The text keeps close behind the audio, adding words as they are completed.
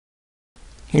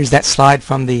Here's that slide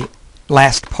from the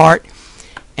last part,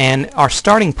 and our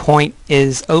starting point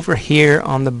is over here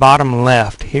on the bottom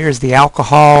left. Here's the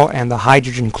alcohol and the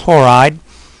hydrogen chloride,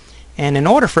 and in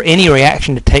order for any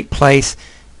reaction to take place,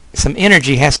 some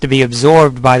energy has to be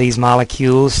absorbed by these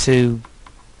molecules to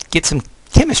get some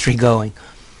chemistry going.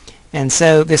 And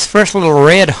so this first little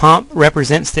red hump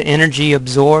represents the energy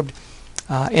absorbed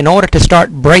in order to start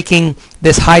breaking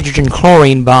this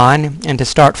hydrogen-chlorine bond and to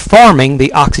start forming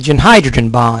the oxygen-hydrogen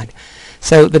bond.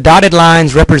 So the dotted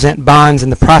lines represent bonds in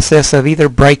the process of either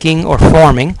breaking or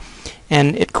forming,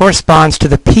 and it corresponds to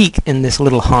the peak in this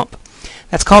little hump.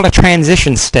 That's called a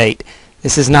transition state.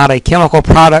 This is not a chemical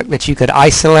product that you could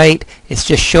isolate. It's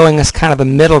just showing us kind of the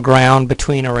middle ground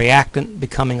between a reactant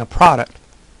becoming a product.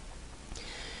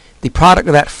 The product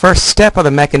of that first step of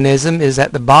the mechanism is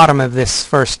at the bottom of this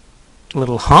first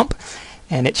little hump,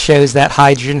 and it shows that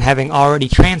hydrogen having already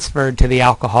transferred to the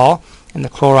alcohol and the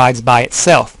chlorides by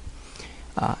itself.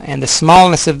 And the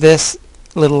smallness of this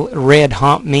little red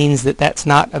hump means that that's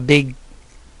not a big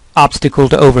obstacle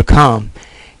to overcome.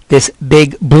 This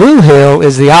big blue hill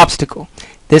is the obstacle.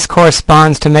 This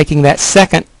corresponds to making that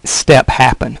second step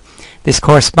happen. This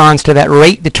corresponds to that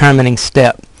rate determining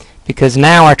step, because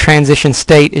now our transition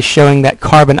state is showing that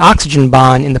carbon-oxygen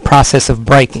bond in the process of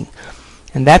breaking.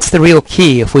 And that's the real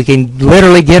key. If we can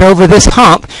literally get over this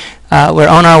hump, we're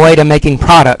on our way to making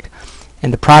product.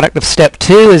 And the product of step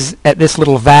 2 is at this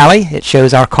little valley. It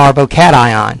shows our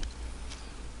carbocation.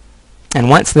 And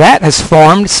once that has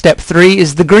formed, step 3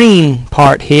 is the green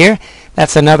part here.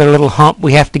 That's another little hump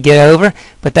we have to get over,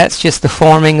 but that's just the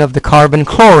forming of the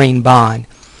carbon-chlorine bond.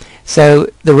 So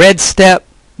the red step,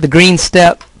 the green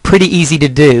step, pretty easy to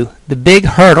do. The big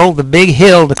hurdle, the big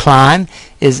hill to climb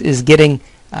is getting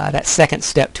that second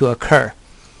step to occur.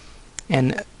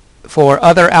 And for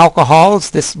other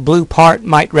alcohols, this blue part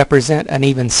might represent an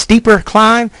even steeper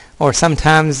climb, or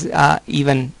sometimes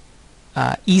even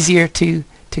easier to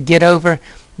get over,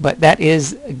 but that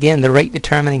is, again, the rate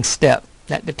determining step.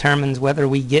 That determines whether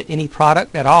we get any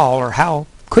product at all or how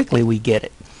quickly we get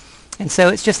it. And so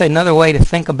it's just another way to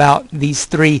think about these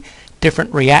three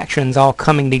different reactions all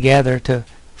coming together to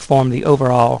form the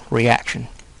overall reaction.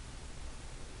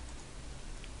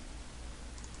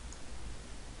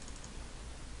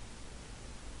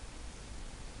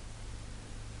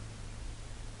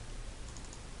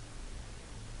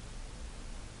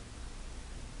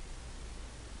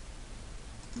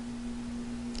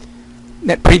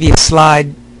 That previous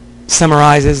slide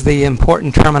summarizes the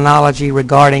important terminology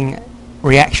regarding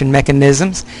reaction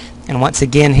mechanisms, and once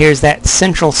again here's that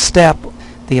central step,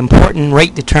 the important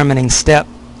rate determining step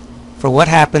for what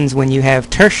happens when you have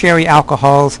tertiary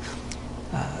alcohols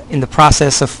in the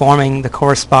process of forming the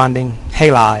corresponding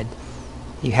halide.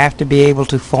 You have to be able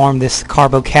to form this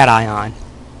carbocation,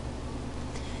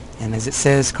 and as it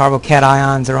says,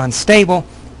 carbocations are unstable,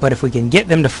 but if we can get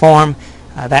them to form,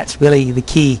 that's really the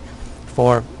key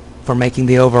for making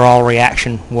the overall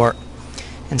reaction work.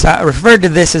 And so I referred to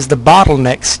this as the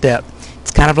bottleneck step. It's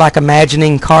kind of like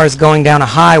imagining cars going down a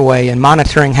highway and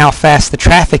monitoring how fast the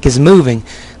traffic is moving.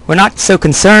 We're not so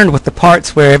concerned with the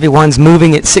parts where everyone's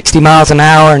moving at 60 miles an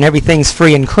hour and everything's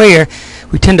free and clear.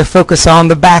 We tend to focus on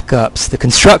the backups, the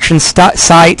construction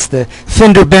sites, the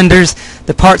fender benders,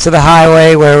 the parts of the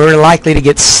highway where we're likely to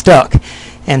get stuck.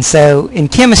 And so in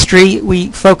chemistry, we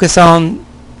focus on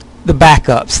the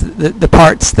backups, the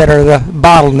parts that are the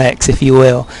bottlenecks, if you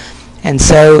will. And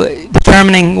so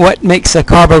determining what makes a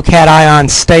carbocation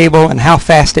stable and how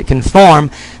fast it can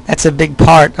form, that's a big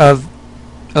part of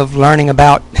learning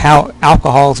about how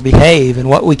alcohols behave and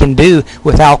what we can do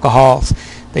with alcohols.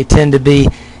 They tend to be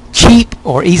cheap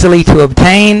or easily to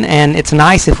obtain, and it's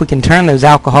nice if we can turn those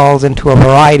alcohols into a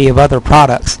variety of other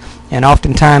products. And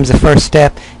oftentimes the first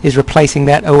step is replacing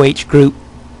that OH group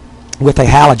with a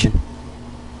halogen.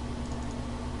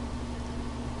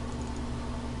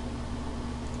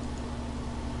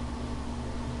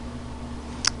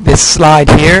 This slide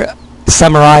here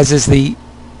summarizes the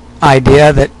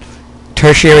idea that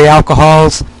tertiary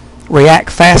alcohols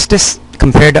react fastest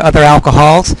compared to other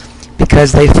alcohols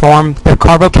because they form their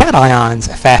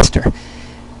carbocations faster.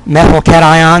 Methyl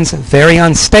cations are very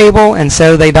unstable, and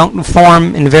so they don't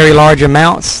form in very large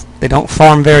amounts. They don't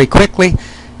form very quickly,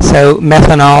 so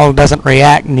methanol doesn't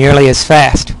react nearly as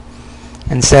fast.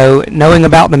 And so knowing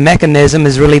about the mechanism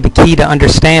is really the key to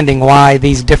understanding why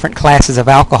these different classes of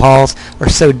alcohols are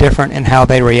so different in how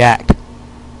they react.